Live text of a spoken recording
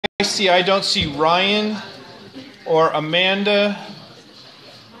I don't see Ryan or Amanda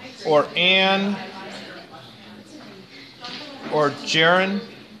or Ann or Jaron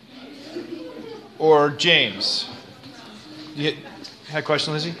or James. You had a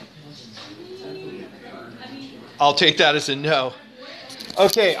question, Lizzie? I'll take that as a no.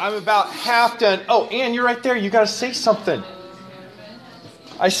 Okay, I'm about half done. Oh, Ann, you're right there. You got to say something.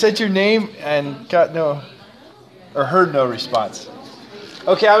 I said your name and got no, or heard no response.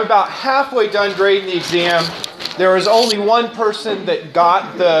 Okay, I'm about halfway done grading the exam. There was only one person that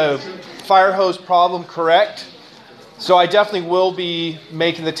got the fire hose problem correct. So I definitely will be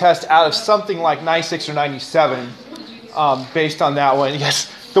making the test out of something like 96 or 97 based on that one.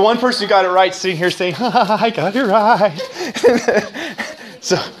 Yes, the one person who got it right sitting here saying, I got it right.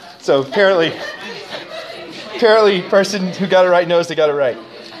 so apparently person who got it right knows they got it right.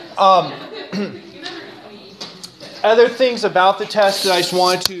 Other things about the test that I just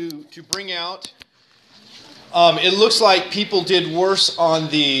wanted to bring out. It looks like people did worse on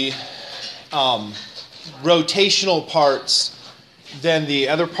the rotational parts than the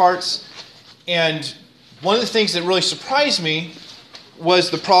other parts. And one of the things that really surprised me was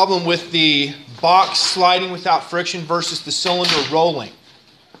the problem with the box sliding without friction versus the cylinder rolling.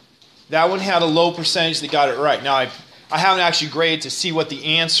 That one had a low percentage that got it right. Now, I haven't actually graded to see what the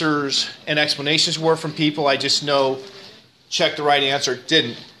answers and explanations were from people. I just know, check the right answer,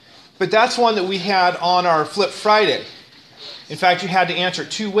 didn't. But that's one that we had on our Flip Friday. In fact, you had to answer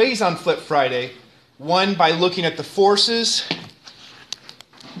two ways on Flip Friday. One, by looking at the forces.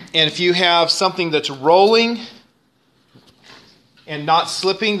 And if you have something that's rolling and not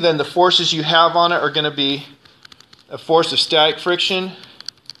slipping, then the forces you have on it are going to be a force of static friction,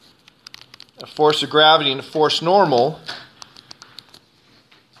 a force of gravity, and a force normal.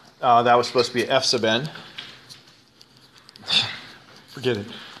 That was supposed to be F sub n. Forget it.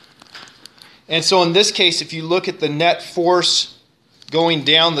 And so in this case, if you look at the net force going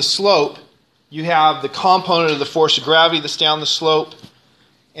down the slope, you have the component of the force of gravity that's down the slope,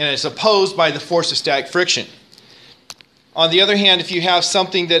 and it's opposed by the force of static friction. On the other hand, if you have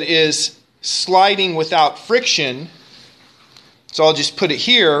something that is sliding without friction, so I'll just put it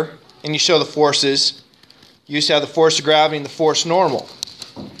here, and you show the forces, you just have the force of gravity and the force normal.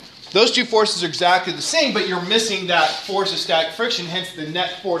 Those two forces are exactly the same, but you're missing that force of static friction, hence the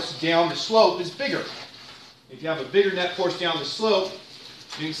net force down the slope is bigger. If you have a bigger net force down the slope,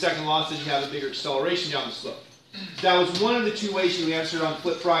 Newton's second law says you have a bigger acceleration down the slope. That was one of the two ways you answered on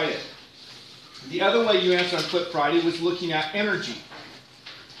Flip Friday. The other way you answered on Flip Friday was looking at energy.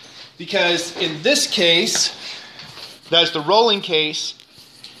 Because in this case, that's the rolling case,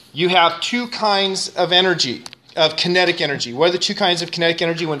 you have two kinds of energy, of kinetic energy. What are the two kinds of kinetic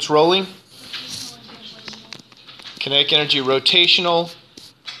energy when it's rolling? Kinetic energy rotational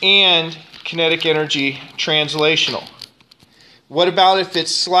and kinetic energy translational. What about if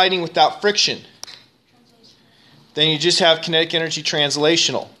it's sliding without friction? Then you just have kinetic energy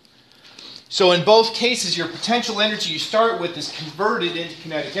translational. So in both cases, your potential energy you start with is converted into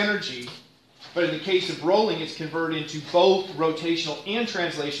kinetic energy. But in the case of rolling, it's converted into both rotational and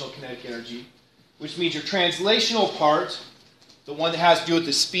translational kinetic energy, which means your translational part, the one that has to do with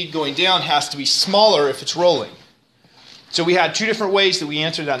the speed going down, has to be smaller if it's rolling. So we had two different ways that we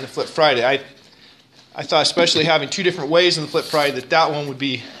answered that in the Flip Friday. I thought, especially having two different ways in the Flip Friday, that one would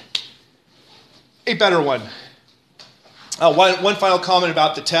be a better one. One final comment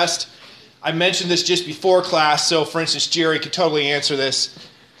about the test. I mentioned this just before class, so for instance, Jerry could totally answer this.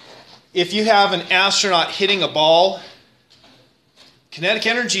 If you have an astronaut hitting a ball, kinetic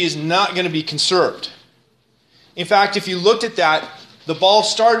energy is not going to be conserved. In fact, if you looked at that, the ball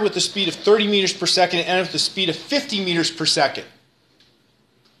started with the speed of 30 meters per second and ended with the speed of 50 meters per second.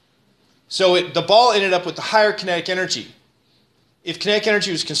 So the ball ended up with the higher kinetic energy. If kinetic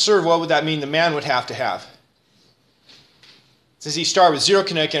energy was conserved, what would that mean the man would have to have? Since he started with zero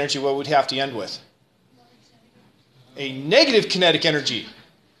kinetic energy, what would he have to end with? A negative kinetic energy,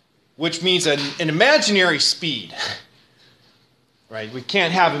 which means an imaginary speed. Right? We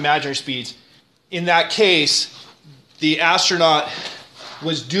can't have imaginary speeds. In that case, the astronaut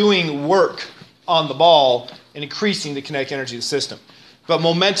was doing work on the ball and increasing the kinetic energy of the system. But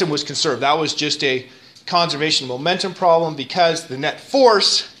momentum was conserved. That was just a conservation momentum problem because the net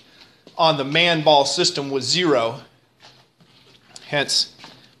force on the manned ball system was zero. Hence,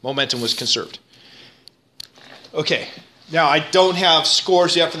 momentum was conserved. Okay, now I don't have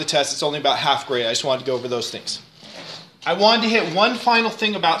scores yet for the test. It's only about half grade. I just wanted to go over those things. I wanted to hit one final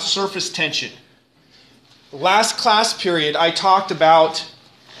thing about surface tension. Last class period, I talked about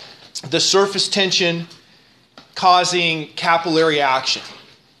the surface tension causing capillary action.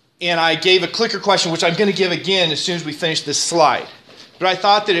 And I gave a clicker question, which I'm going to give again as soon as we finish this slide. But I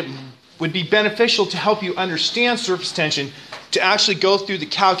thought that it would be beneficial to help you understand surface tension to actually go through the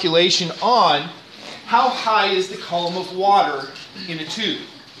calculation on how high is the column of water in a tube.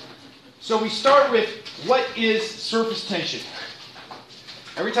 So we start with, what is surface tension?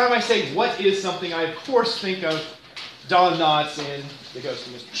 Every time I say what is something, I of course think of Don Knotts and the Ghost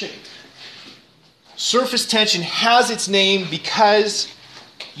of Mr. Chicken. Surface tension has its name because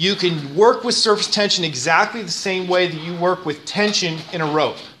you can work with surface tension exactly the same way that you work with tension in a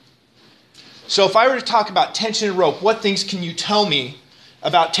rope. So if I were to talk about tension in a rope, what things can you tell me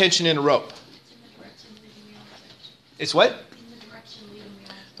about tension in a rope? It's what? In the direction leaving the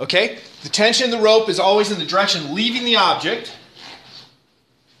object. Okay. The tension in the rope is always in the direction leaving the object.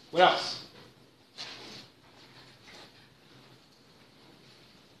 What else?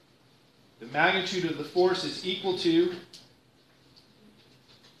 The magnitude of the force is equal to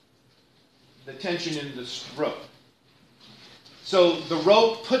the tension in this rope. So the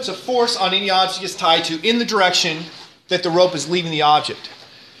rope puts a force on any object it's tied to in the direction that the rope is leaving the object.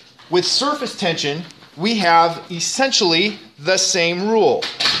 With surface tension, we have essentially the same rule.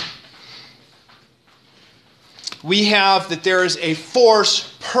 We have that there is a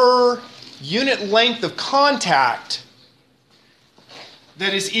force per unit length of contact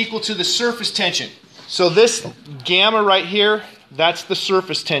that is equal to the surface tension. So this gamma right here, that's the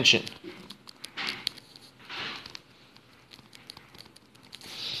surface tension.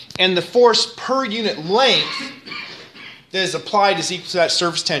 And the force per unit length that is applied is equal to that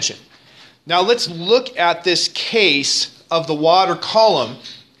surface tension. Now let's look at this case of the water column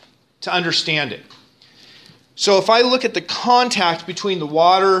to understand it. So if I look at the contact between the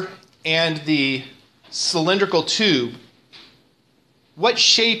water and the cylindrical tube, what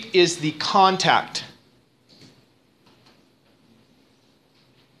shape is the contact?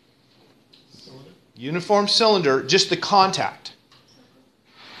 Cylinder. Uniform cylinder, just the contact.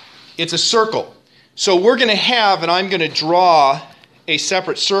 It's a circle. So we're going to have, and I'm going to draw a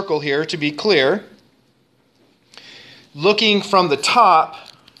separate circle here to be clear. Looking from the top,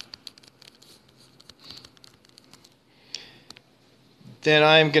 then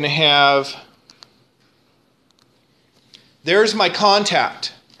I'm going to have, there's my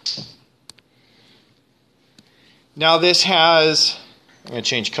contact. Now this has, I'm going to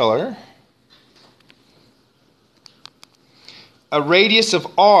change color, a radius of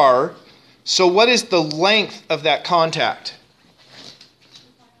r. So what is the length of that contact?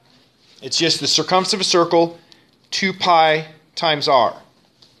 It's just the circumference of a circle, 2 pi times r.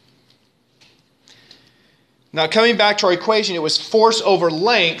 Now coming back to our equation, it was force over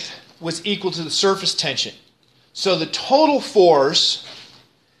length was equal to the surface tension. So the total force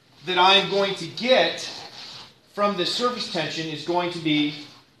that I'm going to get from the surface tension is going to be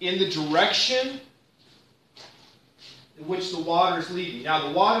in the direction in which the water is leaving. Now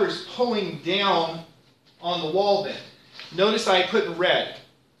the water is pulling down on the wall bed. Notice I put in red.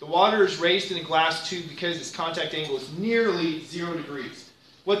 The water is raised in a glass tube because its contact angle is nearly 0 degrees.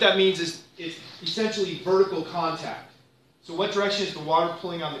 What that means is it's essentially vertical contact. So what direction is the water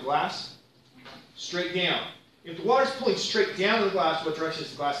pulling on the glass? Straight down. If the water is pulling straight down the glass, what direction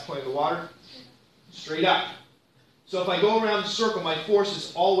is the glass pulling the water? Straight up. So if I go around the circle, my force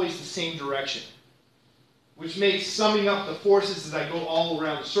is always the same direction, which makes summing up the forces as I go all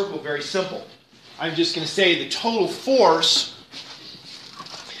around the circle very simple. I'm just going to say the total force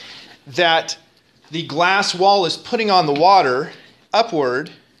that the glass wall is putting on the water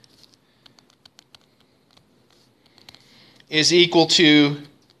upward is equal to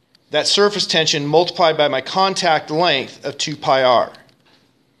that surface tension multiplied by my contact length of 2 pi r.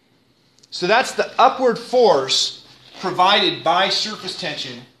 So that's the upward force provided by surface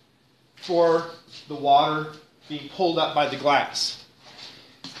tension for the water being pulled up by the glass.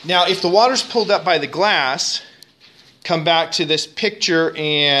 Now, if the water's pulled up by the glass, come back to this picture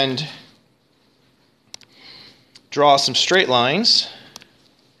and draw some straight lines.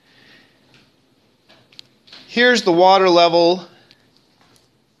 Here's the water level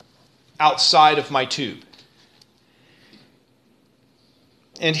outside of my tube.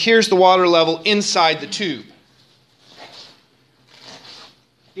 And here's the water level inside the tube.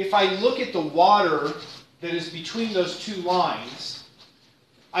 If I look at the water that is between those two lines,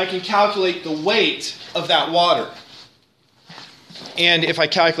 I can calculate the weight of that water. And if I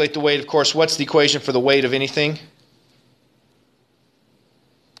calculate the weight, of course, what's the equation for the weight of anything?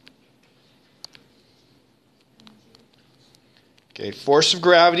 Okay, force of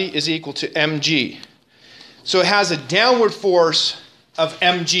gravity is equal to mg. So it has a downward force of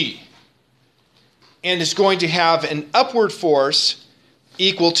mg. And it's going to have an upward force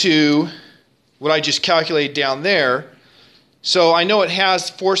equal to what I just calculated down there. So I know it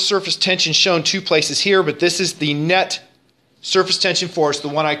has force surface tension shown two places here, but this is the net surface tension force, the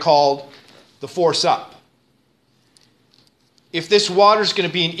one I called the force up. If this water is going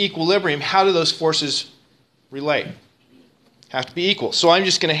to be in equilibrium, how do those forces relate? Have to be equal. So I'm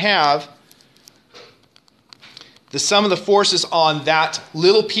just going to have the sum of the forces on that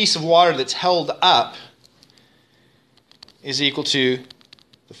little piece of water that's held up is equal to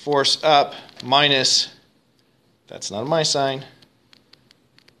the force up minus, that's not a minus sign,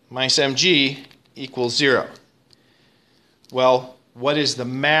 minus mg equals 0. Well, what is the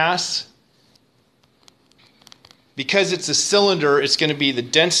mass? Because it's a cylinder, it's going to be the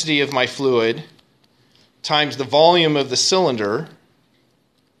density of my fluid times the volume of the cylinder,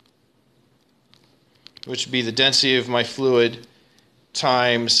 which would be the density of my fluid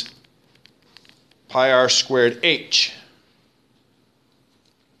times pi r squared h.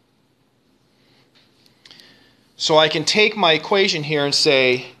 So I can take my equation here and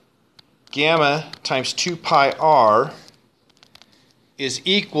say gamma times 2 pi r is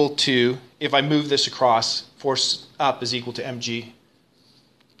equal to, if I move this across, force up is equal to mg.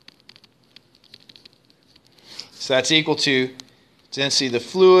 So that's equal to density of the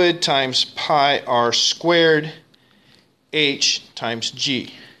fluid times pi r squared h times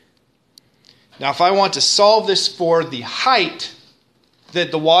g. Now if I want to solve this for the height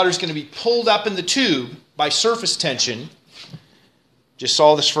that the water is going to be pulled up in the tube by surface tension, just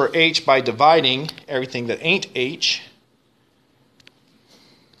solve this for h by dividing everything that ain't h.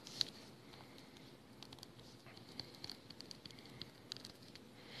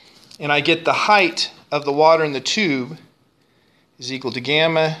 And I get the height of the water in the tube is equal to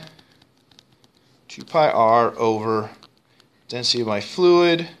gamma 2 pi r over density of my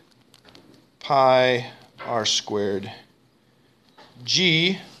fluid pi r squared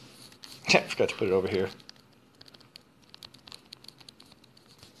g. I forgot to put it over here.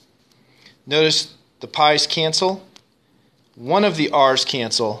 Notice the pi's cancel. One of the r's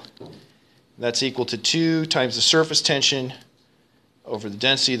cancel. That's equal to 2 times the surface tension over the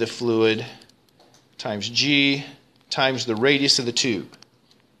density of the fluid times g times the radius of the tube.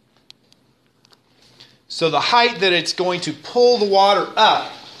 So the height that it's going to pull the water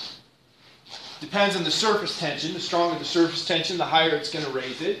up depends on the surface tension. The stronger the surface tension, the higher it's going to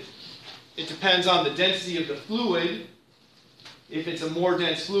raise it. It depends on the density of the fluid. If it's a more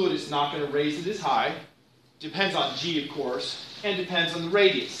dense fluid, it's not going to raise it as high. Depends on g, of course, and depends on the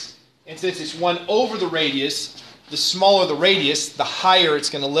radius. And since it's 1 over the radius, the smaller the radius, the higher it's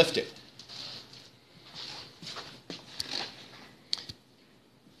going to lift it.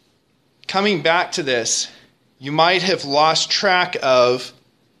 Coming back to this, you might have lost track of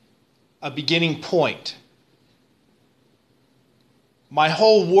a beginning point. My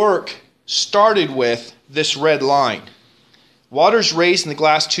whole work started with this red line. Water's raised in the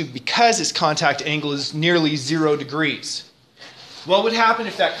glass tube because its contact angle is nearly 0 degrees. What would happen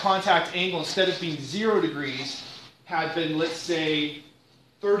if that contact angle, instead of being 0 degrees, had been, let's say,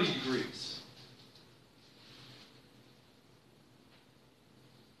 30 degrees?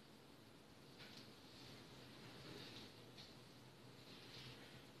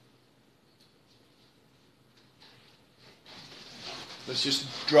 Let's just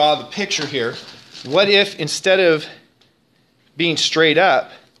draw the picture here. What if instead of being straight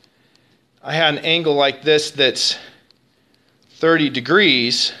up, I had an angle like this that's 30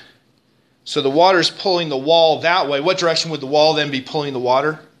 degrees, so the water's pulling the wall that way. What direction would the wall then be pulling the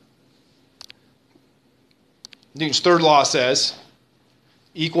water? Newton's third law says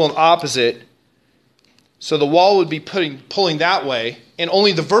equal and opposite. So the wall would be pulling that way, and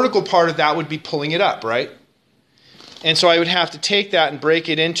only the vertical part of that would be pulling it up, right? And so I would have to take that and break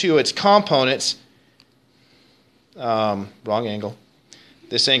it into its components. Wrong angle.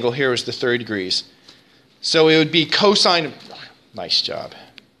 This angle here is the 30 degrees. So it would be cosine. Nice job.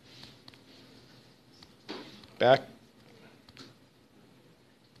 Back.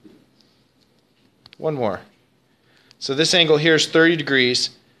 One more. So this angle here is 30 degrees.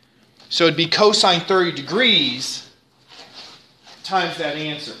 So it would be cosine 30 degrees times that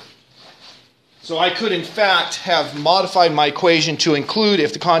answer. So I could, in fact, have modified my equation to include,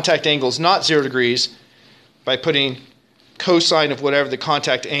 if the contact angle is not 0 degrees, by putting cosine of whatever the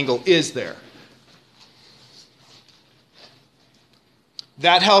contact angle is there.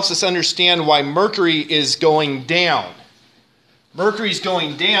 That helps us understand why mercury is going down. Mercury is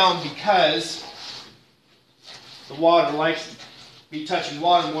going down because the water likes to be touching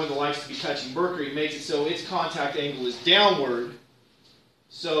water more than it likes to be touching mercury. It makes it so its contact angle is downward.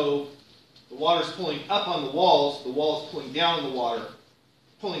 So the water is pulling up on the walls is pulling down on the water.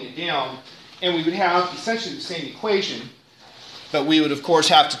 pulling it down, and we would have essentially the same equation, but we would of course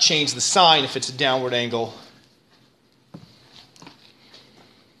have to change the sign if it's a downward angle.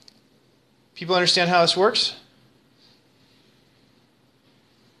 People understand how this works?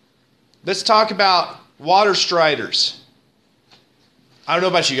 Let's talk about water striders. I don't know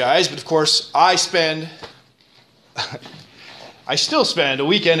about you guys, but of course I still spend a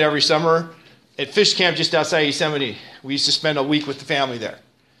weekend every summer at fish camp just outside Yosemite. We used to spend a week with the family there.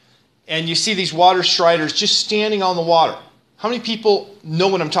 And you see these water striders just standing on the water. How many people know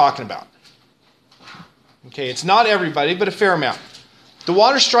what I'm talking about? Okay, it's not everybody, but a fair amount. The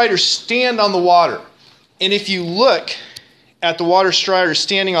water striders stand on the water. And if you look at the water striders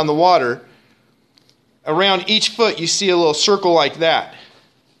standing on the water, around each foot you see a little circle like that.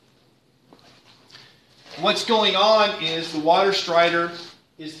 What's going on is the water strider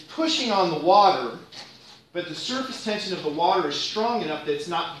is pushing on the water, but the surface tension of the water is strong enough that it's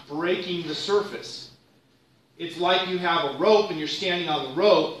not breaking the surface. It's like you have a rope and you're standing on the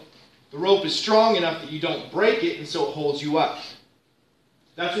rope. The rope is strong enough that you don't break it, and so it holds you up.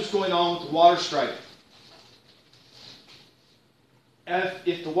 That's what's going on with the water strider.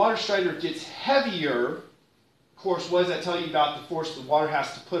 If the water strider gets heavier, of course, what does that tell you about the force the water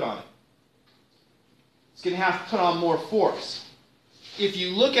has to put on it? It's going to have to put on more force. If you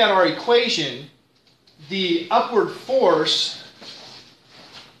look at our equation, the upward force,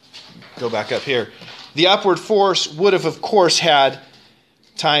 go back up here, the upward force would have, of course, had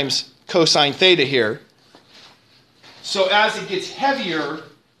times cosine theta here. So as it gets heavier,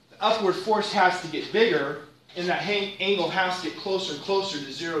 the upward force has to get bigger, and that angle has to get closer and closer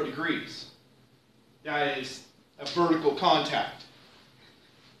to 0 degrees. That is a vertical contact.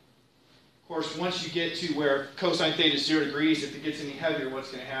 Of course, once you get to where cosine theta is 0 degrees, if it gets any heavier,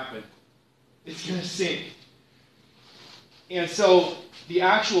 what's going to happen? It's going to sink. And so the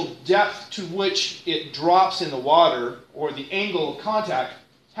actual depth to which it drops in the water, or the angle of contact,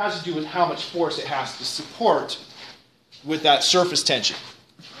 has to do with how much force it has to support with that surface tension.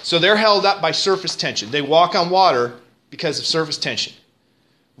 So they're held up by surface tension. They walk on water because of surface tension.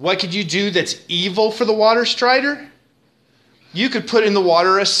 What could you do that's evil for the water strider? You could put in the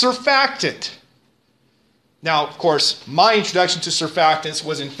water a surfactant. Now, of course, my introduction to surfactants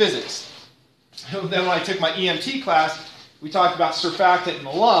was in physics. Then when I took my EMT class, we talked about surfactant in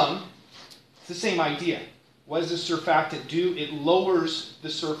the lung. It's the same idea. What does the surfactant do? It lowers the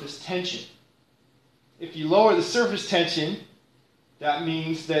surface tension. If you lower the surface tension, that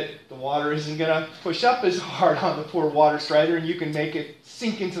means that the water isn't going to push up as hard on the poor water strider, and you can make it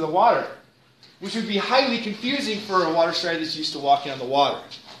sink into the water, which would be highly confusing for a water strider that's used to walking on the water.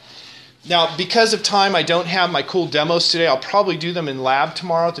 Now, because of time, I don't have my cool demos today. I'll probably do them in lab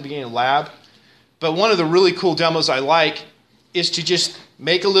tomorrow at the beginning of lab. But one of the really cool demos I like is to just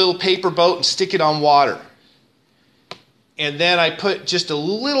make a little paper boat and stick it on water. And then I put just a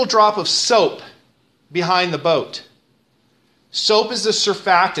little drop of soap behind the boat. Soap is the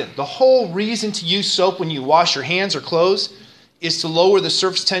surfactant. The whole reason to use soap when you wash your hands or clothes is to lower the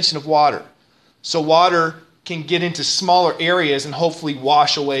surface tension of water, so water can get into smaller areas and hopefully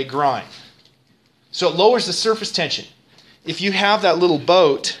wash away grime. So it lowers the surface tension. If you have that little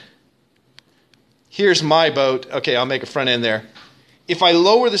boat, here's my boat. Okay, I'll make a front end there. If I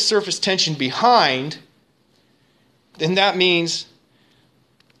lower the surface tension behind, then that means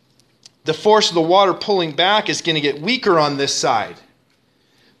the force of the water pulling back is going to get weaker on this side,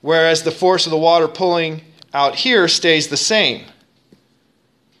 whereas the force of the water pulling out here stays the same.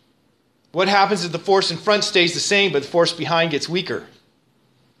 What happens if the force in front stays the same, but the force behind gets weaker?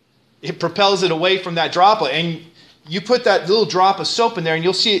 It propels it away from that droplet, and you put that little drop of soap in there, and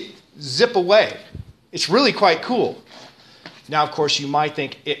you'll see it zip away. It's really quite cool. Now, of course, you might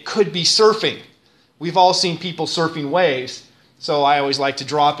think it could be surfing. We've all seen people surfing waves, so I always like to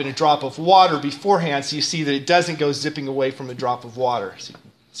drop in a drop of water beforehand so you see that it doesn't go zipping away from a drop of water. So you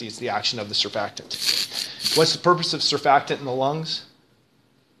can see it's the action of the surfactant. What's the purpose of surfactant in the lungs?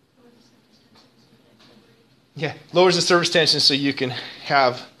 Yeah, lowers the surface tension so you can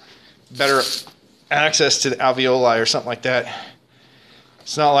have better access to the alveoli or something like that.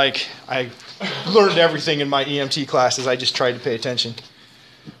 It's not like I learned everything in my EMT classes. I just tried to pay attention.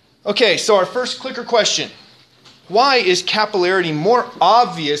 Okay, so our first clicker question. Why is capillarity more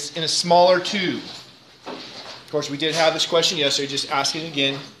obvious in a smaller tube? Of course, we did have this question yesterday. Just ask it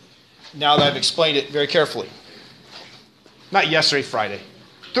again now that I've explained it very carefully. Not yesterday, Friday.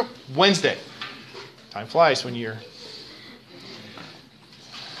 Wednesday. Time flies when you're...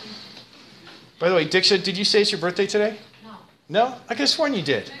 By the way, Diksha, did you say it's your birthday today? No. No? I could have sworn you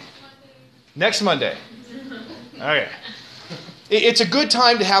did. Next Monday. Okay. It's a good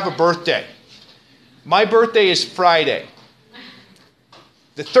time to have a birthday. My birthday is Friday,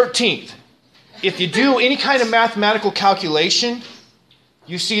 the 13th. If you do any kind of mathematical calculation,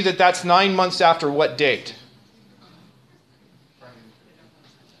 you see that that's 9 months after what date?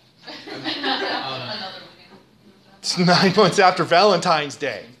 It's 9 months after Valentine's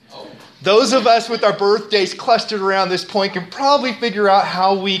Day. Those of us with our birthdays clustered around this point can probably figure out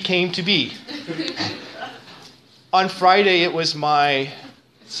how we came to be. On Friday, it was my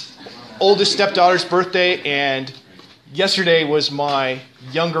oldest stepdaughter's birthday, and yesterday was my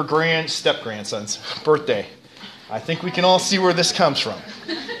younger step-grandson's birthday. I think we can all see where this comes from.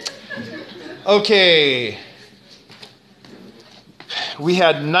 Okay. We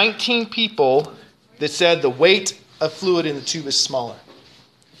had 19 people that said the weight of fluid in the tube is smaller.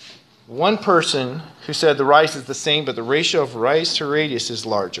 One person who said the rise is the same, but the ratio of rise to radius is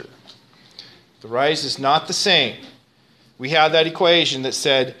larger. The rise is not the same. We had that equation that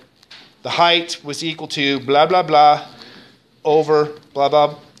said the height was equal to blah, blah, blah over blah,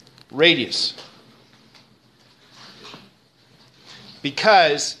 blah, radius.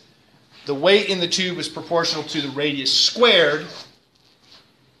 Because the weight in the tube was proportional to the radius squared,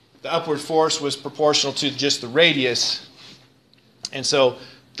 the upward force was proportional to just the radius, and so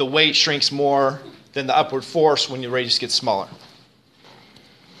the weight shrinks more than the upward force when the radius gets smaller.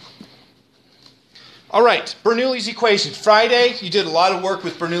 All right, Bernoulli's equation. Friday, you did a lot of work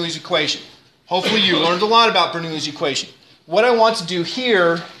with Bernoulli's equation. Hopefully you learned a lot about Bernoulli's equation. What I want to do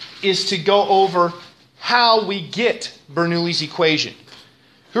here is to go over how we get Bernoulli's equation.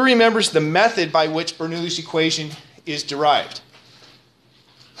 Who remembers the method by which Bernoulli's equation is derived?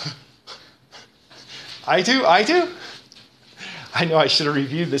 I do. I know I should have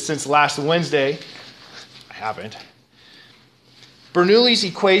reviewed this since last Wednesday. I haven't. Bernoulli's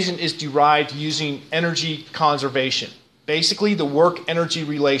equation is derived using energy conservation. Basically, the work-energy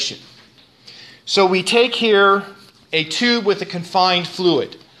relation. So we take here a tube with a confined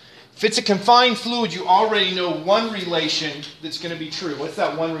fluid. If it's a confined fluid, you already know one relation that's going to be true. What's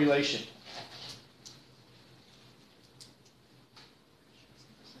that one relation?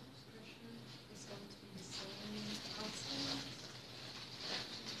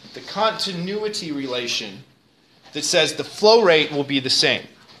 The continuity relation that says the flow rate will be the same.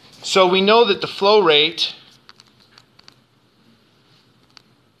 So we know that the flow rate,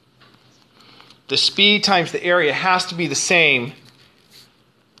 the speed times the area, has to be the same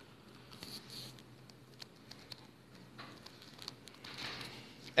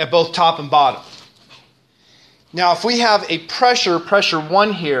at both top and bottom. Now if we have a pressure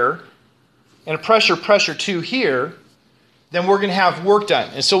 1 here, and a pressure 2 here, then we're going to have work done.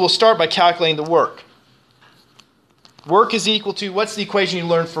 And so we'll start by calculating the work. Work is equal to, what's the equation you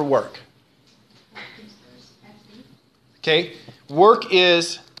learned for work? Okay, work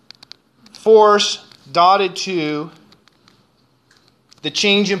is force dotted to the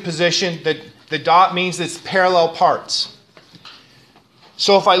change in position. The dot means it's parallel parts.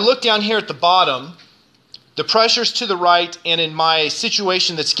 So if I look down here at the bottom, the pressure's to the right, and in my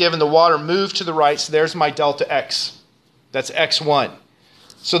situation that's given, the water moved to the right, so there's my delta X. That's X1.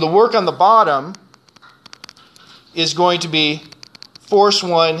 So the work on the bottom is going to be force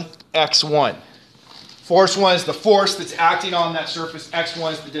 1, X1. Force 1 is the force that's acting on that surface.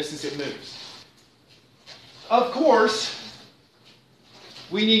 X1 is the distance it moves. Of course,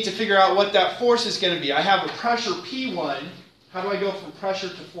 we need to figure out what that force is going to be. I have a pressure P1. How do I go from pressure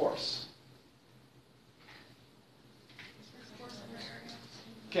to force?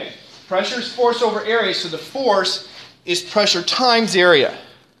 Okay, pressure is force over area, so the force is pressure times area.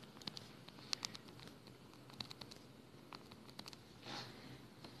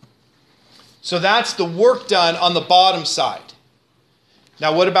 So that's the work done on the bottom side.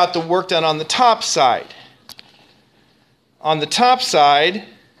 Now what about the work done on the top side? On the top side,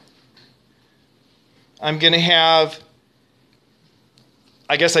 I'm going to have,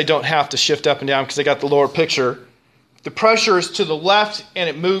 I guess I don't have to shift up and down because I got the lower picture. The pressure is to the left and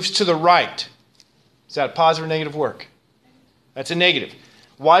it moves to the right. Is that a positive or negative work? That's a negative.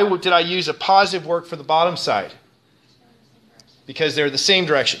 Why did I use a positive work for the bottom side? Because they're the same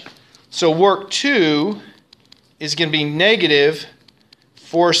direction. So work 2 is going to be negative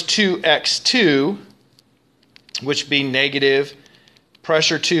force 2x2, which would be negative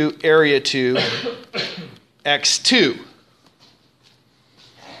pressure 2, area 2, x2.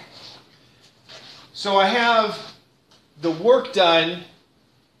 So I have the work done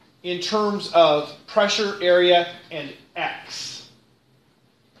in terms of pressure, area, and x.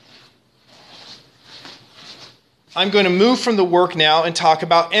 I'm going to move from the work now and talk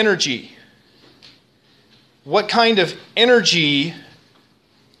about energy. what kind of energy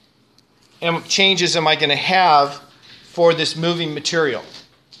changes am I going to have for this moving material?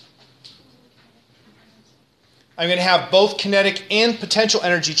 I'm going to have both kinetic and potential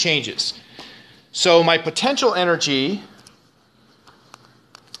energy changes. So my potential energy,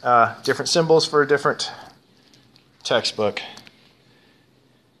 different symbols for a different textbook.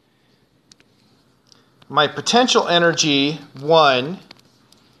 My potential energy, 1,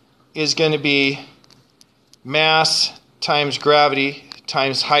 is going to be mass times gravity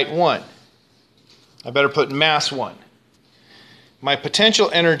times height 1. I better put mass 1. My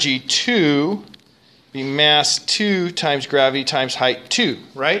potential energy 2 be mass 2 times gravity times height 2,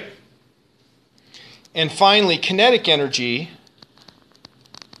 right? And finally, kinetic energy,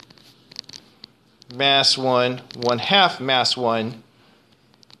 mass 1, 1/2 mass 1,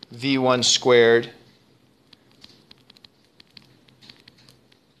 V1 squared.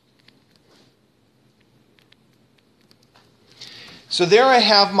 So there I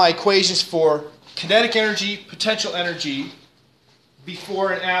have my equations for kinetic energy, potential energy,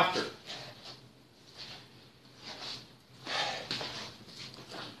 before and after.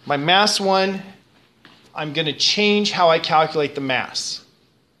 My mass 1, I'm going to change how I calculate the mass.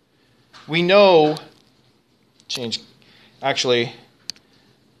 We know, actually,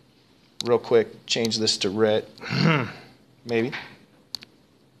 real quick, change this to red, maybe.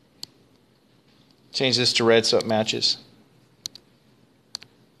 Change this to red so it matches.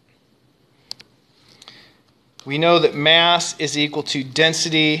 We know that mass is equal to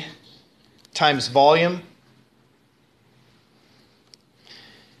density times volume.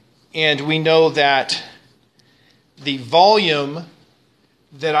 And we know that the volume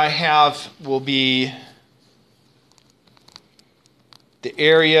that I have will be the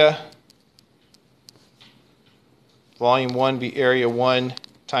area, volume 1 be area 1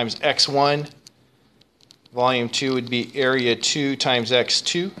 times x1. Volume 2 would be area 2 times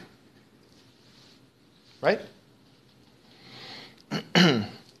x2. Right?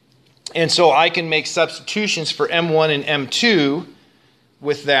 And so I can make substitutions for M1 and M2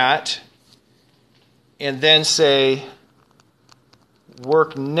 with that, and then say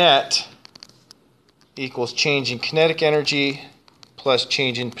work net equals change in kinetic energy plus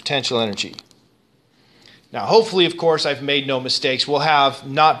change in potential energy. Now, hopefully, of course, I've made no mistakes. We'll have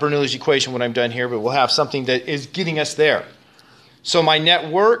not Bernoulli's equation when I'm done here, but we'll have something that is getting us there. So my net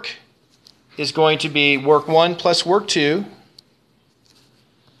work is going to be work 1 plus work 2.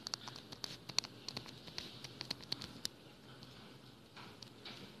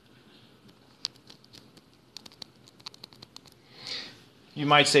 You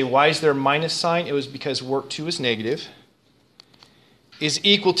might say, why is there a minus sign? It was because work 2 is negative. Is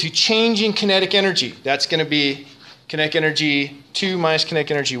equal to change in kinetic energy. That's going to be kinetic energy 2 minus kinetic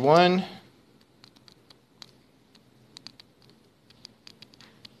energy 1.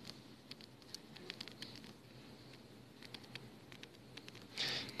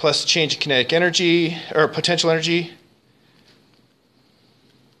 Plus change in kinetic energy, or potential energy.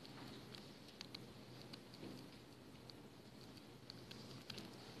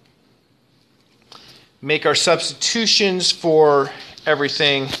 Make our substitutions for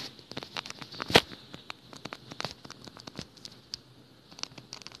everything.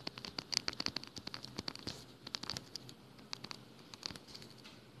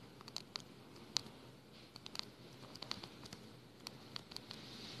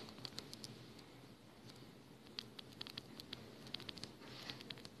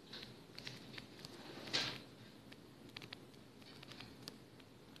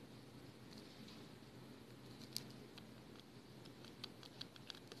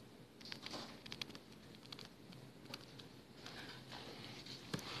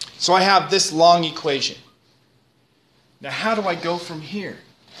 So I have this long equation. Now how do I go from here?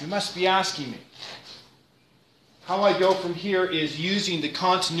 You must be asking me. How I go from here is using the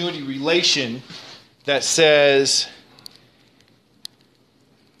continuity relation that says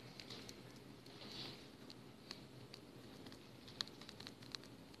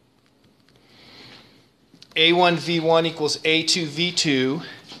A1 V1 equals A2 V2.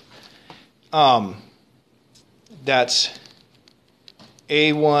 That's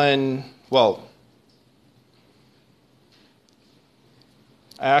A1, well,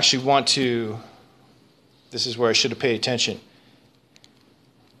 I actually want to, this is where I should have paid attention.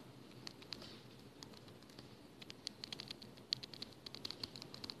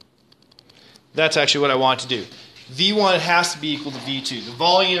 That's actually what I want to do. V1 has to be equal to V2. The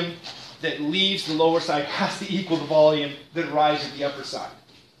volume that leaves the lower side has to equal the volume that arrives at the upper side.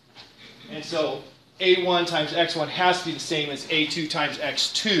 And so A1 times X1 has to be the same as A2 times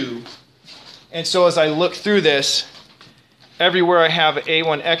X2. And so as I look through this, everywhere I have an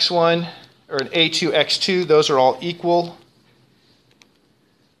A1X1 or an A2X2, those are all equal.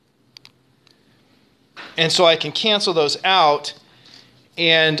 And so I can cancel those out,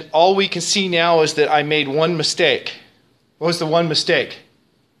 and all we can see now is that I made one mistake. What was the one mistake?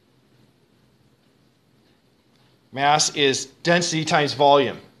 Mass is density times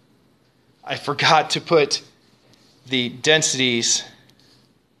volume. I forgot to put the densities.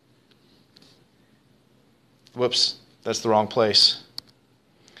 Whoops, that's the wrong place.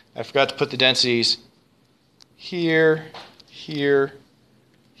 I forgot to put the densities here, here,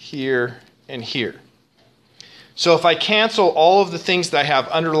 here, and here. So if I cancel all of the things that I have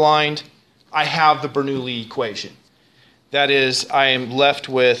underlined, I have the Bernoulli equation. That is, I am left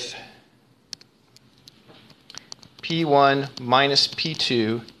with P1 minus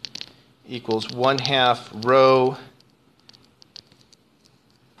P2 equals 1/2 rho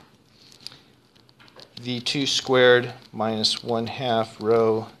V2 squared minus 1/2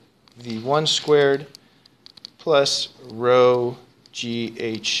 rho V1 squared plus rho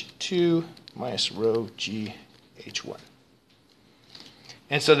GH2 minus rho GH1.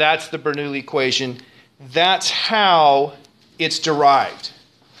 And so that's the Bernoulli equation. That's how it's derived.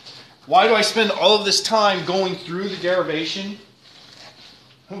 Why do I spend all of this time going through the derivation?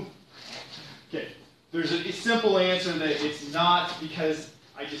 Okay, there's a simple answer that it's not because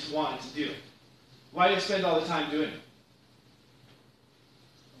I just wanted to do it. Why do I spend all the time doing it?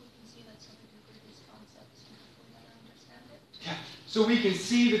 Yeah, so we can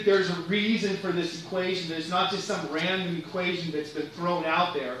see that there's a reason for this equation. There's not just some random equation that's been thrown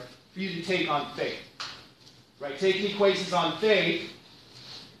out there for you to take on faith. Right? Taking equations on faith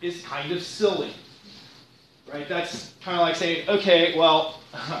is kind of silly. Right? That's kind of like saying, okay, well,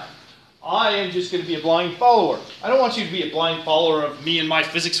 I am just going to be a blind follower. I don't want you to be a blind follower of me and my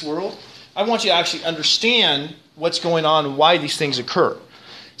physics world. I want you to actually understand what's going on and why these things occur.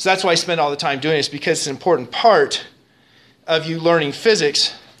 So that's why I spend all the time doing this, because it's an important part of you learning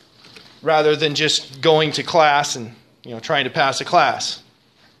physics rather than just going to class and trying to pass a class.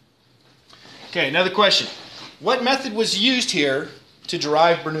 Okay, another question. What method was used here to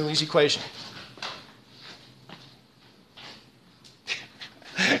derive Bernoulli's equation?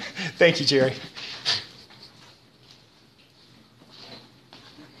 Thank you, Jerry.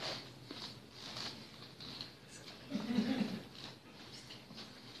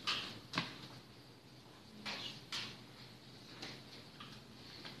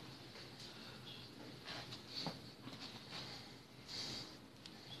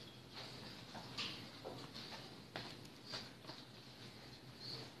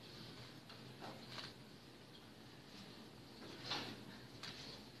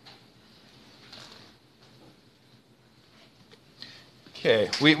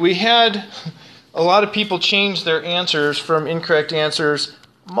 Okay, we had a lot of people change their answers from incorrect answers,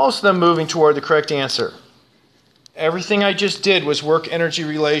 most of them moving toward the correct answer. Everything I just did was work-energy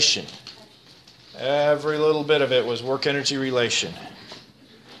relation. Every little bit of it was work-energy relation.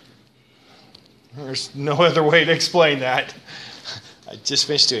 There's no other way to explain that. I just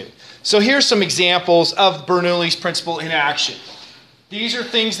finished doing it. So here's some examples of Bernoulli's principle in action. These are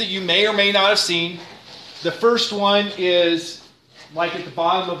things that you may or may not have seen. The first one is like at the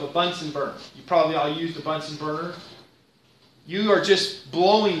bottom of a Bunsen burner. You probably all used a Bunsen burner. You are just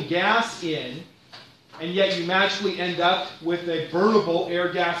blowing gas in, and yet you magically end up with a burnable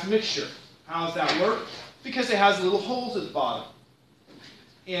air-gas mixture. How does that work? Because it has little holes at the bottom.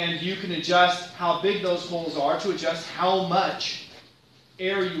 And you can adjust how big those holes are to adjust how much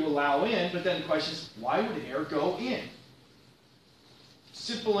air you allow in. But then the question is, why would air go in?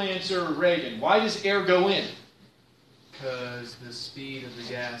 Simple answer, Reagan. Why does air go in? Because the speed of the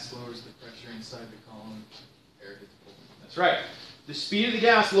gas lowers the pressure inside the column. Air gets pulled. That's right. The speed of the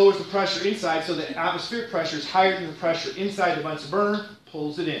gas lowers the pressure inside, so the atmospheric pressure is higher than the pressure inside the Bunsen burner,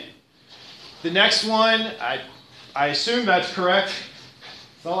 pulls it in. The next one, I assume that's correct.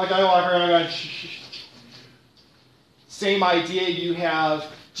 It's not like I walk around going, same idea, you have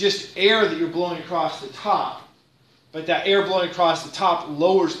just air that you're blowing across the top, but that air blowing across the top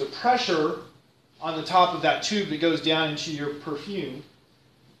lowers the pressure on the top of that tube that goes down into your perfume,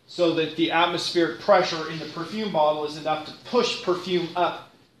 so that the atmospheric pressure in the perfume bottle is enough to push perfume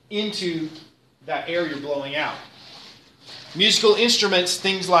up into that air you're blowing out. Musical instruments,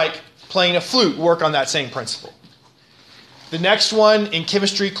 things like playing a flute, work on that same principle. The next one in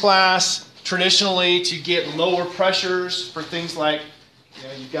chemistry class, traditionally to get lower pressures for things like,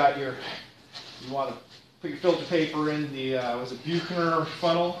 you want to put your filter paper in the, was it Buchner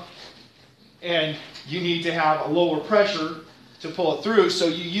funnel? And you need to have a lower pressure to pull it through, so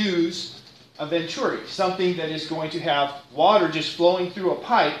you use a venturi, something that is going to have water just flowing through a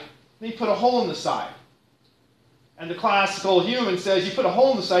pipe, then you put a hole in the side. And the classical human says you put a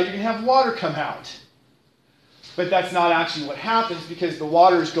hole in the side, you're going to have water come out. But that's not actually what happens, because the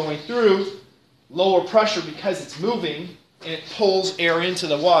water is going through lower pressure because it's moving, and it pulls air into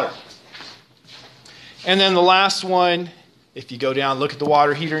the water. And then the last one, if you go down and look at the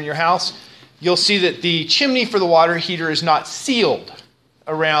water heater in your house, you'll see that the chimney for the water heater is not sealed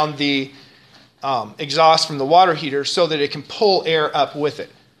around the exhaust from the water heater so that it can pull air up with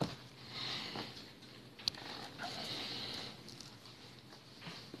it.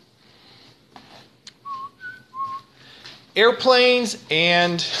 Airplanes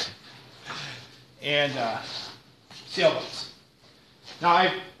and sailboats.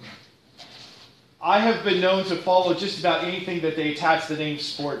 Now, I have been known to follow just about anything that they attach the name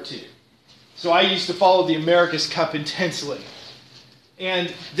sport to. So I used to follow the America's Cup intensely.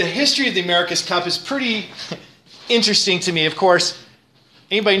 And the history of the America's Cup is pretty interesting to me. Of course,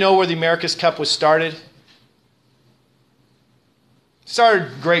 anybody know where the America's Cup was started?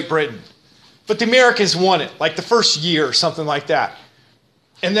 Started in Great Britain. But the Americans won it, like the first year or something like that.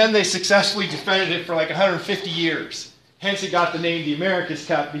 And then they successfully defended it for like 150 years. Hence it got the name the America's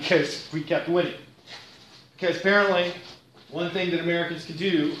Cup, because we kept winning. Because apparently, one thing that Americans can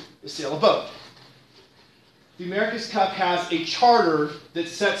do is sail a boat. The America's Cup has a charter that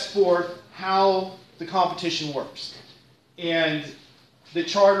sets forth how the competition works. And the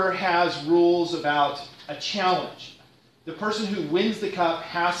charter has rules about a challenge. The person who wins the cup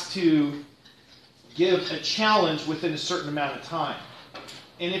has to give a challenge within a certain amount of time.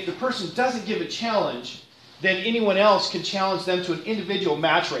 And if the person doesn't give a challenge, then anyone else can challenge them to an individual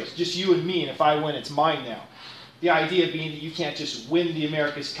match race, just you and me, and if I win, it's mine now. The idea being that you can't just win the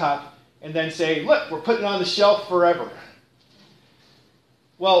America's Cup and then say, look, we're putting it on the shelf forever.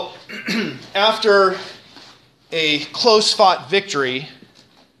 Well, after a close-fought victory,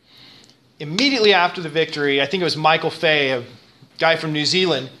 immediately after the victory, I think it was Michael Fay, a guy from New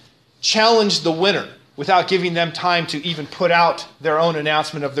Zealand, challenged the winner without giving them time to even put out their own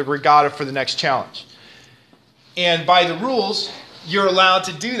announcement of the regatta for the next challenge. And by the rules, you're allowed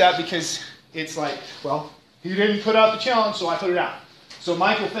to do that because it's like, well, he didn't put out the challenge, so I put it out. So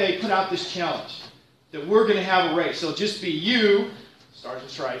Michael Fay put out this challenge that we're going to have a race. It'll just be you, Stars and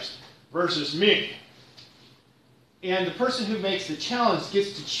Stripes, versus me. And the person who makes the challenge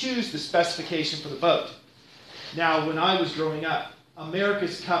gets to choose the specification for the boat. Now, when I was growing up,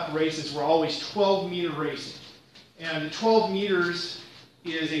 America's Cup races were always 12-meter racing. And the 12 meters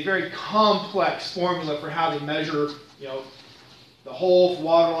is a very complex formula for how they measure, the whole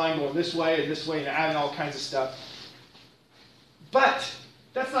water line going this way, and adding all kinds of stuff. But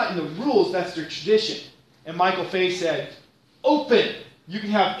that's not in the rules, that's their tradition. And Michael Fay said, open! You can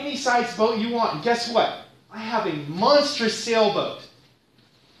have any size boat you want. And guess what? I have a monstrous sailboat.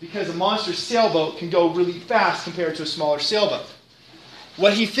 Because a monstrous sailboat can go really fast compared to a smaller sailboat.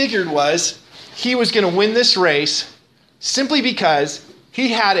 What he figured was he was going to win this race simply because he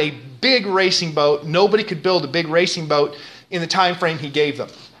had a big racing boat. Nobody could build a big racing boat in the time frame he gave them.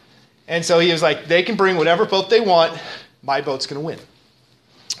 And so he was like, they can bring whatever boat they want. My boat's going to win.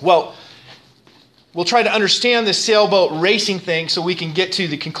 Well, we'll try to understand this sailboat racing thing so we can get to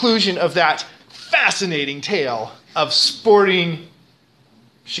the conclusion of that fascinating tale of sporting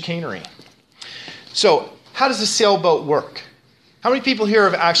chicanery. So, how does a sailboat work? How many people here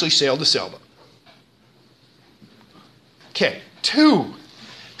have actually sailed a sailboat? Okay, 2.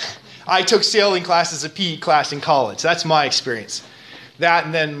 I took sailing class as a PE class in college. That's my experience. That,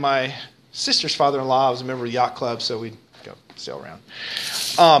 and then my sister's father-in-law was a member of the yacht club, so we'd go sail around.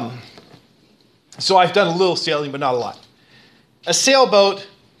 So I've done a little sailing, but not a lot. A sailboat,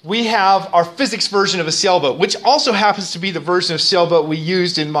 we have our physics version of a sailboat, which also happens to be the version of sailboat we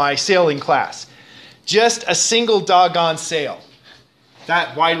used in my sailing class. Just a single doggone sail.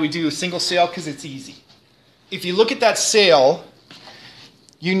 Why do we do a single sail? Because it's easy. If you look at that sail,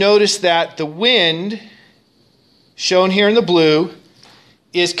 you notice that the wind, shown here in the blue,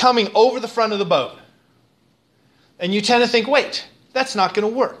 is coming over the front of the boat. And you tend to think, wait, that's not going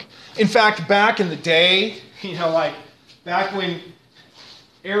to work. In fact, back in the day, back when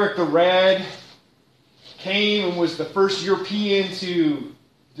Eric the Red came and was the first European to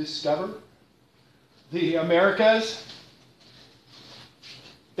discover the Americas,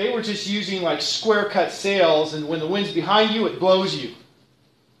 they were just using square cut sails, and when the wind's behind you, it blows you.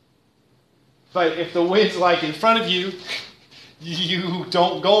 But if the wind's in front of you, you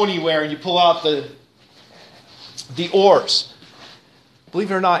don't go anywhere and you pull out the oars.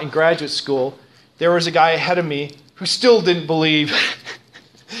 Believe it or not, in graduate school, there was a guy ahead of me who still didn't believe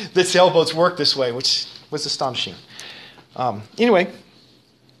that sailboats work this way, which was astonishing. Anyway,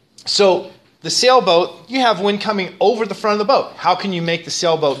 so the sailboat, you have wind coming over the front of the boat. How can you make the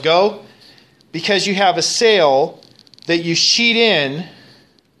sailboat go? Because you have a sail that you sheet in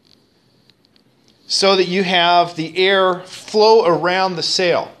so that you have the air flow around the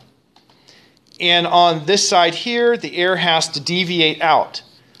sail. And on this side here, the air has to deviate out.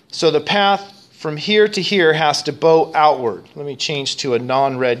 So the path from here to here has to bow outward. Let me change to a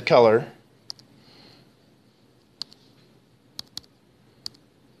non-red color.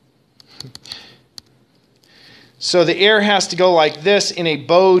 So the air has to go like this in a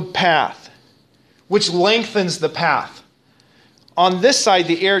bowed path, which lengthens the path. On this side,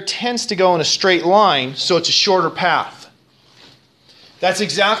 the air tends to go in a straight line, so it's a shorter path. That's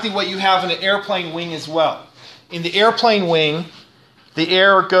exactly what you have in an airplane wing as well. In the airplane wing, the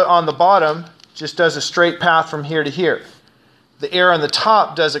air on the bottom just does a straight path from here to here. The air on the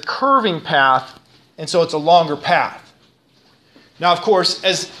top does a curving path, and so it's a longer path. Now, of course,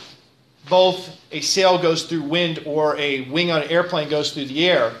 as both a sail goes through wind or a wing on an airplane goes through the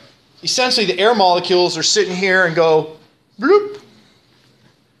air, essentially the air molecules are sitting here and go bloop.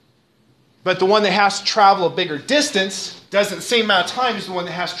 But the one that has to travel a bigger distance does it the same amount of time as the one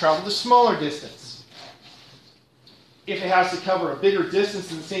that has to travel the smaller distance. If it has to cover a bigger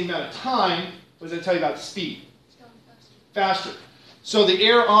distance in the same amount of time, what does that tell you about the speed? It's going faster. Faster. So the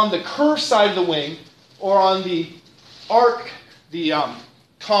air on the curved side of the wing or on the arc, the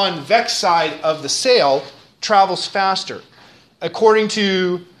convex side of the sail travels faster. According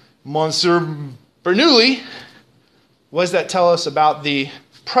to Monsieur Bernoulli, what does that tell us about the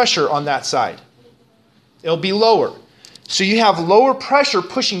pressure on that side? It'll be lower. So you have lower pressure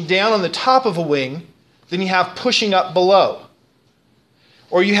pushing down on the top of a wing than you have pushing up below.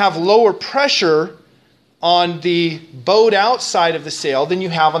 Or you have lower pressure on the bowed out side of the sail than you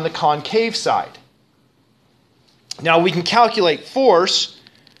have on the concave side. Now we can calculate force.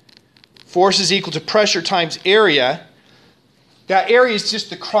 Force is equal to pressure times area. That area is just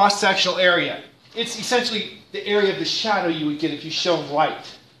the cross-sectional area. It's essentially the area of the shadow you would get if you shone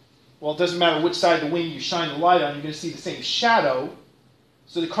light. Well, it doesn't matter which side of the wing you shine the light on, you're going to see the same shadow.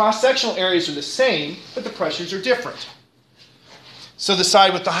 So the cross-sectional areas are the same, but the pressures are different. So the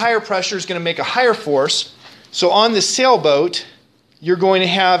side with the higher pressure is going to make a higher force. So on the sailboat, you're going to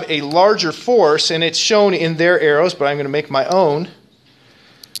have a larger force, and it's shown in their arrows, but I'm going to make my own.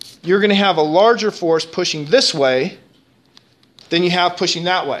 You're going to have a larger force pushing this way than you have pushing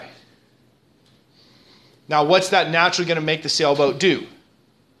that way. Now, what's that naturally going to make the sailboat do?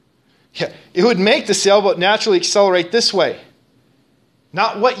 Yeah, it would make the sailboat naturally accelerate this way.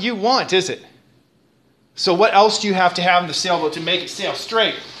 Not what you want, is it? So what else do you have to have in the sailboat to make it sail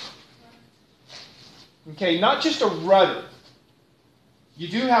straight? Okay, not just a rudder. You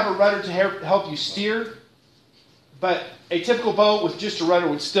do have a rudder to help you steer, but a typical boat with just a rudder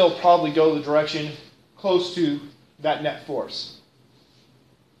would still probably go the direction close to that net force.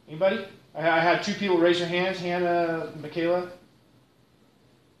 Anybody? I had two people raise their hands. Hannah, Michaela.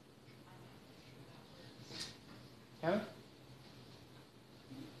 Hannah?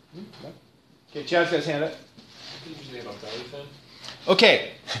 No? Okay, Chad's got his hand up. Can you just name a belly fin?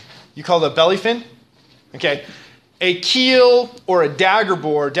 Okay, you call it a belly fin? Okay. A keel or a dagger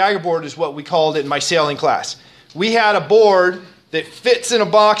board. Dagger board is what we called it in my sailing class. We had a board that fits in a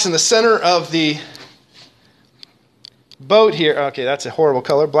box in the center of the boat here. Okay, that's a horrible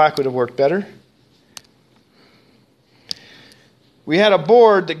color. Black would have worked better. We had a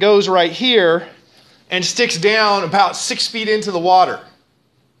board that goes right here and sticks down about 6 feet into the water.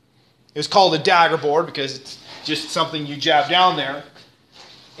 It was called a dagger board because it's just something you jab down there.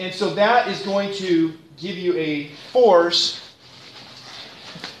 And so that is going to give you a force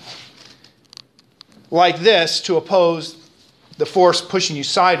like this to oppose the force pushing you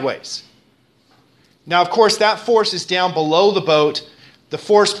sideways. Now, of course, that force is down below the boat. The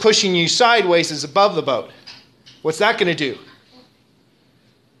force pushing you sideways is above the boat. What's that going to do?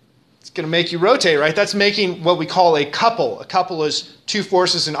 It's going to make you rotate, right? That's making what we call a couple. A couple is two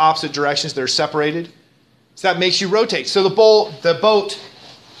forces in opposite directions that are separated. So that makes you rotate. So the boat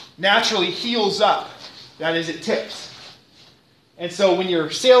naturally heels up. That is, it tips. And so when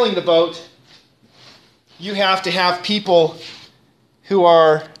you're sailing the boat, you have to have people who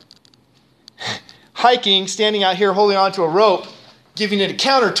are hiking, standing out here holding onto a rope, giving it a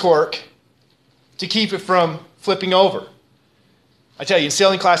counter torque to keep it from flipping over. I tell you, in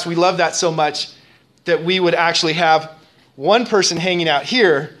sailing class, we love that so much that we would actually have one person hanging out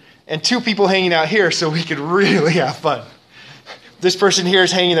here and two people hanging out here so we could really have fun. This person here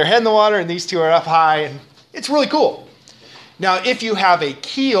is hanging their head in the water and these two are up high, and it's really cool. Now, if you have a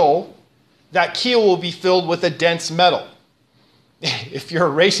keel, that keel will be filled with a dense metal. If you're a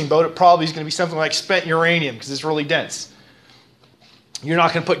racing boat, it probably is going to be something like spent uranium because it's really dense. You're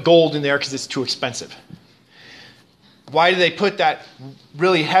not going to put gold in there because it's too expensive. Why do they put that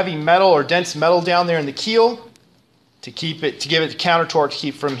really heavy metal or dense metal down there in the keel? To give it the counter torque to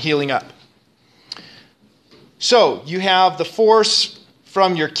keep from heeling up. So you have the force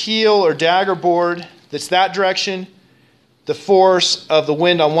from your keel or dagger board that's that direction, the force of the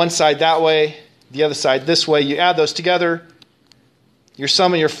wind on one side that way, the other side this way. You add those together. Your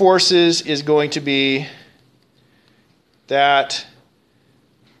sum of your forces is going to be that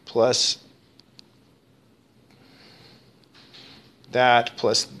plus that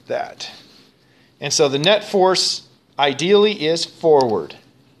plus that. And so the net force ideally is forward.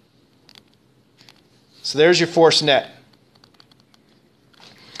 So there's your force net.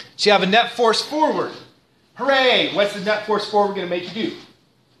 So you have a net force forward. Hooray! What's the net force forward going to make you do?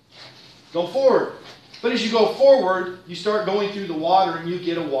 Go forward. But as you go forward, you start going through the water and you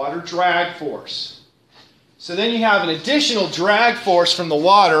get a water drag force. So then you have an additional drag force from the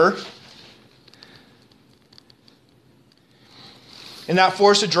water. And that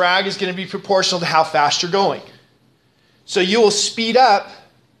force of drag is going to be proportional to how fast you're going. So you will speed up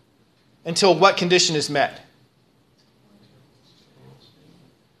until what condition is met?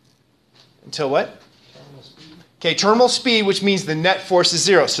 Until what? Okay, terminal speed, which means the net force is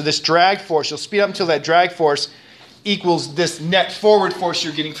 0. So this drag force, you'll speed up until that drag force equals this net forward force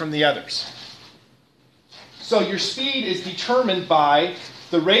you're getting from the others. So your speed is determined by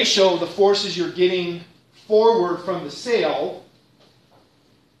the ratio of the forces you're getting forward from the sail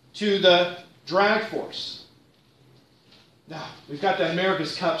to the drag force. Now, we've got that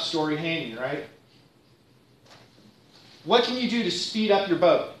America's Cup story hanging, right? What can you do to speed up your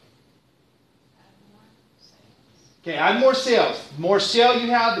boat? Okay, add more sails. The more sail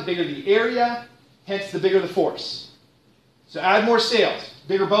you have, the bigger the area, hence the bigger the force. So add more sails.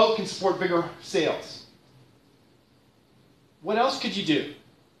 Bigger boat can support bigger sails. What else could you do?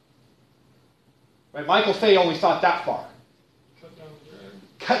 Right, Michael Fay only thought that far. Cut down the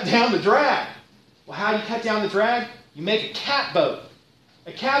drag. Cut down the drag. Well, how do you cut down the drag? You make a cat boat.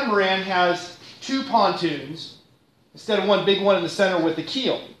 A catamaran has 2 pontoons instead of one big one in the center with the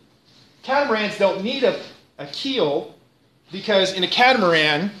keel. Catamarans don't need a keel because in a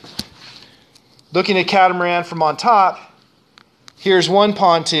catamaran, looking at a catamaran from on top, here's one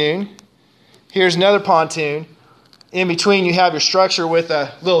pontoon, here's another pontoon. In between you have your structure with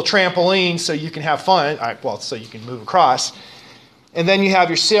a little trampoline so you can have fun, so you can move across. And then you have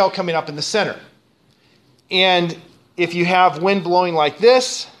your sail coming up in the center. And if you have wind blowing like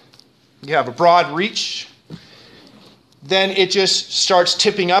this, you have a broad reach, then it just starts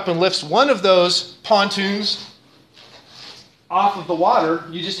tipping up and lifts one of those pontoons off of the water.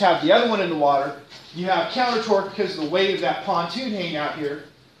 You just have the other one in the water. You have counter torque because of the weight of that pontoon hanging out here.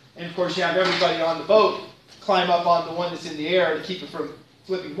 And of course you have everybody on the boat climb up on the one that's in the air to keep it from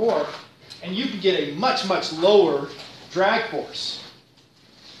flipping more. And you can get a much, much lower drag force.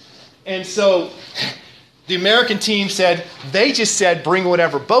 And so the American team said, they just said bring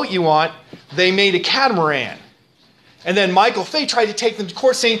whatever boat you want. They made a catamaran. And then Michael Fay tried to take them to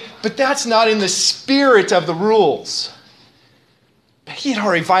court saying, but that's not in the spirit of the rules. But he had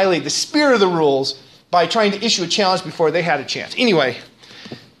already violated the spirit of the rules by trying to issue a challenge before they had a chance. Anyway,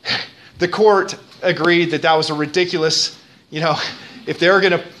 the court agreed that that was a ridiculous, if they were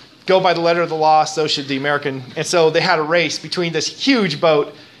going to go by the letter of the law, so should the American. And so they had a race between this huge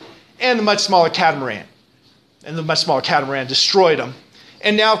boat and the much smaller catamaran. And the much smaller catamaran destroyed them.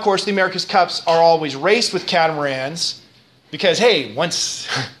 And now, of course, the America's Cups are always raced with catamarans because, hey, once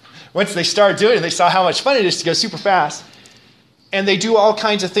they started doing it, they saw how much fun it is to go super fast. And they do all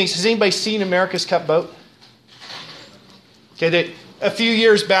kinds of things. Has anybody seen America's Cup boat? Okay, a few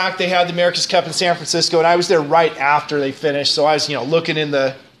years back, they had the America's Cup in San Francisco, and I was there right after they finished. So I was, looking in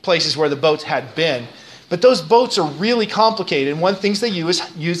the places where the boats had been. But those boats are really complicated, and one of the things they use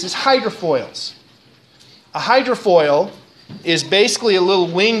is hydrofoils. A hydrofoil is basically a little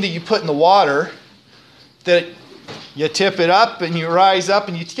wing that you put in the water that you tip it up and you rise up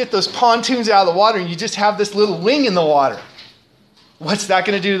and you get those pontoons out of the water and you just have this little wing in the water. What's that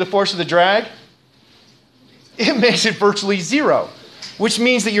going to do to the force of the drag? It makes it virtually 0, which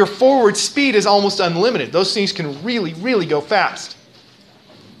means that your forward speed is almost unlimited. Those things can really, really go fast.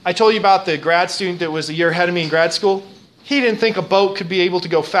 I told you about the grad student that was a year ahead of me in grad school. He didn't think a boat could be able to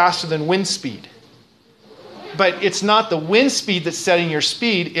go faster than wind speed. But it's not the wind speed that's setting your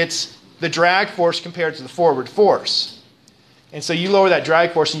speed, it's the drag force compared to the forward force. And so you lower that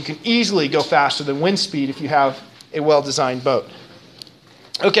drag force and you can easily go faster than wind speed if you have a well-designed boat.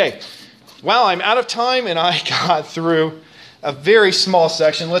 Okay, well, I'm out of time and I got through a very small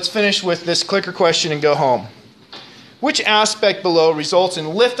section. Let's finish with this clicker question and go home. Which aspect below results in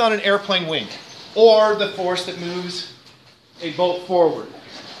lift on an airplane wing, or the force that moves a boat forward?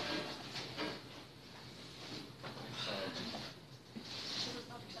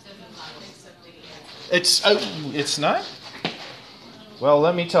 It's not? Well,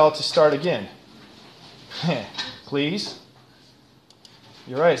 let me tell it to start again. Please.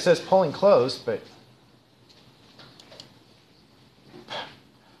 You're right, it says pulling closed, but...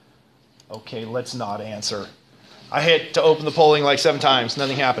 Okay, let's not answer. I had to open the polling like 7 times.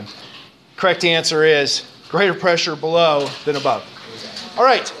 Nothing happened. Correct answer is greater pressure below than above. All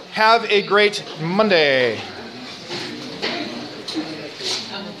right, have a great Monday.